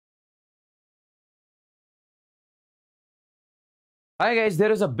Hi guys,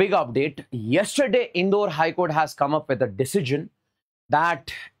 there is a big update. Yesterday, Indore High Court has come up with a decision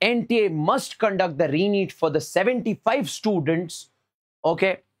that NTA must conduct the re-NEET for the 75 students,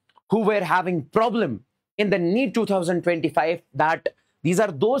 okay, who were having problem in the NEET 2025. That these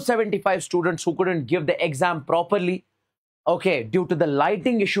are those 75 students who couldn't give the exam properly, okay, due to the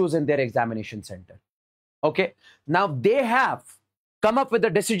lighting issues in their examination center. Okay, now they have come up with a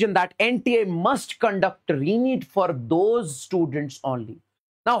decision that NTA must conduct re-NEET for those students only.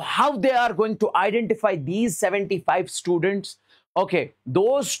 Now, how they are going to identify these 75 students? Okay,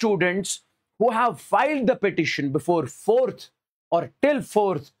 those students who have filed the petition before 4th or till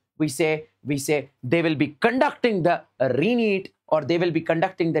 4th, we say they will be conducting the re-NEET, or they will be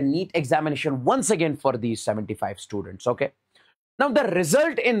conducting the NEET examination once again for these 75 students. Okay. Now, the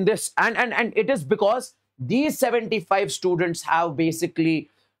result in this, and it is because these 75 students have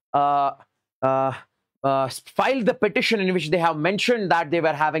basically filed the petition in which they have mentioned that they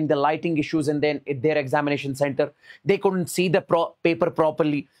were having the lighting issues in their examination center. They couldn't see the paper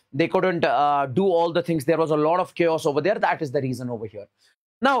properly. They couldn't do all the things. There was a lot of chaos over there. That is the reason over here.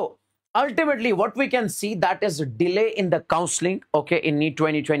 Now, ultimately, what we can see, that is a delay in the counseling. Okay, in NEET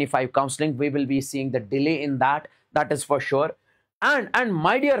 2025 counseling, we will be seeing the delay in that. That is for sure. And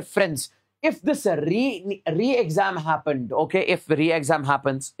my dear friends, if this re-exam happened, okay, if re-exam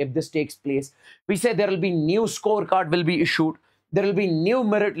happens, if this takes place, we say there will be new scorecard will be issued. There will be new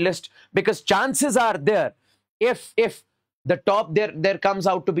merit list, because chances are there, if the top there comes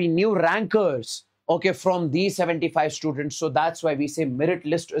out to be new rankers, okay, from these 75 students. So that's why we say merit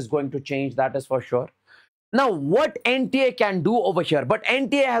list is going to change. That is for sure. Now, what NTA can do over here? But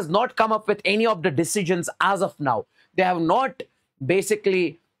NTA has not come up with any of the decisions as of now. They have not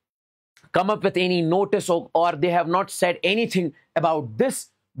basically come up with any notice, or they have not said anything about this,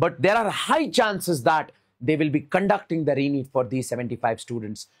 but there are high chances that they will be conducting the re-NEET for these 75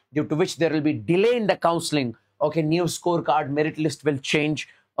 students, due to which there will be delay in the counseling. Okay, new scorecard, merit list will change.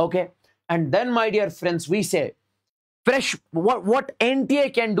 Okay, and then, my dear friends, we say fresh, what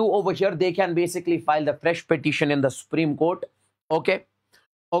NTA can do over here, they can basically file the fresh petition in the Supreme Court. Okay,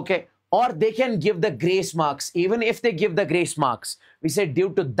 or they can give the grace marks. Even if they give the grace marks, we say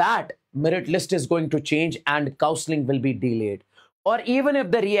due to that, merit list is going to change and counseling will be delayed. Or even if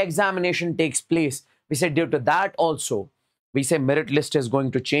the re-examination takes place, we say due to that also, we say merit list is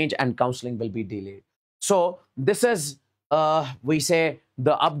going to change and counseling will be delayed. So this is, we say,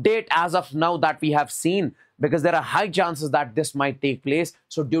 the update as of now that we have seen, because there are high chances that this might take place.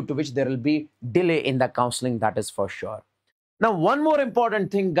 So due to which there will be delay in the counseling, that is for sure. Now, one more important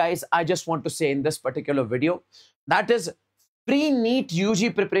thing, guys, I just want to say in this particular video, that is free NEET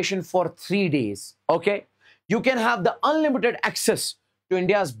UG preparation for 3 days. Okay, you can have the unlimited access to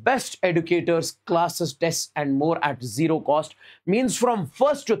India's best educators, classes, tests, and more at zero cost. Means from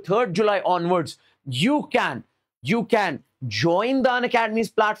 1st to 3rd July onwards, you can join the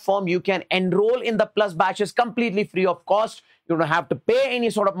Unacademy's platform. You can enroll in the plus batches completely free of cost. You don't have to pay any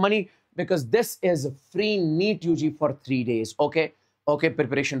sort of money, because this is free NEET UG for 3 days. Okay,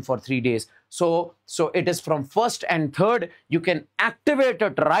 preparation for 3 days. So it is from 1st and 3rd. You can activate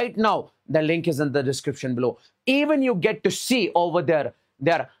it right now. The link is in the description below. Even you get to see over there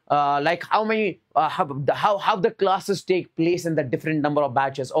like how many how the classes take place in the different number of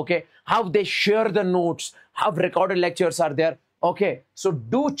batches. Okay, how they share the notes, how recorded lectures are there. Okay, so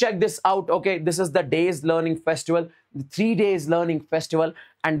do check this out. Okay, this is the Days Learning Festival, the 3 days learning festival,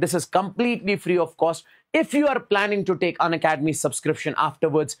 and this is completely free of cost. If you are planning to take Unacademy subscription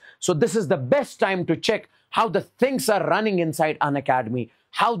afterwards, so this is the best time to check how the things are running inside Unacademy,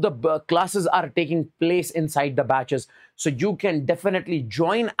 how the classes are taking place inside the batches. So you can definitely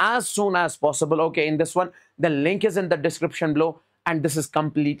join as soon as possible. Okay, in this one, the link is in the description below, and this is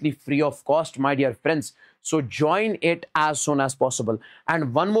completely free of cost, my dear friends. So join it as soon as possible.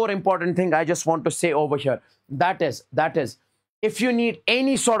 And one more important thing I just want to say over here, that is, if you need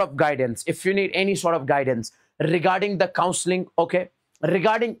any sort of guidance, regarding the counseling, okay,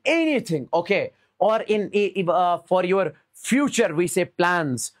 regarding anything, okay, or for your future, we say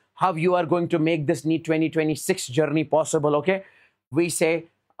plans, how you are going to make this NEET 2026 journey possible, okay, we say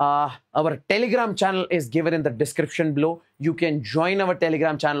our Telegram channel is given in the description below. You can join our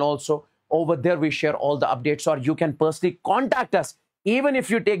Telegram channel also. Over there, we share all the updates, or you can personally contact us. Even if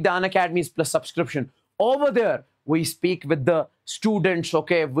you take the Unacademy's Plus subscription, over there, we speak with the students,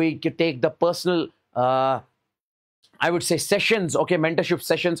 okay? We can take the personal, I would say, sessions, okay? Mentorship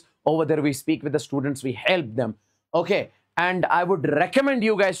sessions. Over there, we speak with the students. We help them, okay? And I would recommend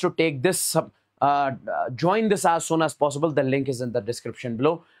you guys to take this, join this as soon as possible. The link is in the description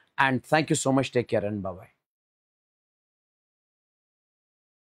below. And thank you so much. Take care and bye-bye.